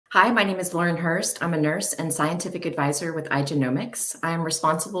Hi, my name is Lauren Hurst. I'm a nurse and scientific advisor with iGenomics. I am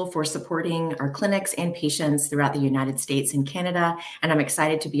responsible for supporting our clinics and patients throughout the United States and Canada, and I'm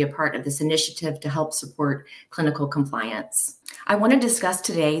excited to be a part of this initiative to help support clinical compliance. I want to discuss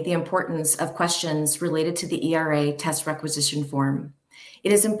today the importance of questions related to the ERA test requisition form.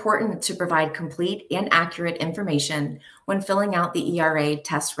 It is important to provide complete and accurate information when filling out the ERA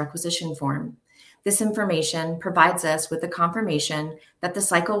test requisition form. This information provides us with a confirmation that the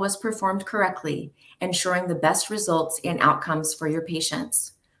cycle was performed correctly, ensuring the best results and outcomes for your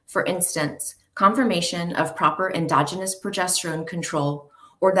patients. For instance, confirmation of proper endogenous progesterone control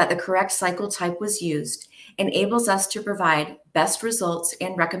or that the correct cycle type was used enables us to provide best results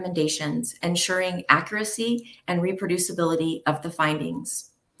and recommendations, ensuring accuracy and reproducibility of the findings.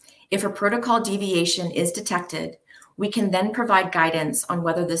 If a protocol deviation is detected, we can then provide guidance on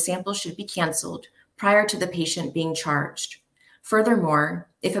whether the sample should be canceled prior to the patient being charged. Furthermore,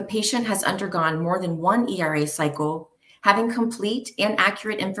 if a patient has undergone more than one ERA cycle, having complete and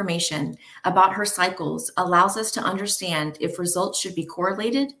accurate information about her cycles allows us to understand if results should be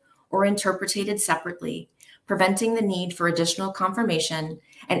correlated or interpreted separately, preventing the need for additional confirmation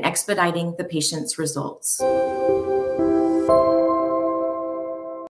and expediting the patient's results.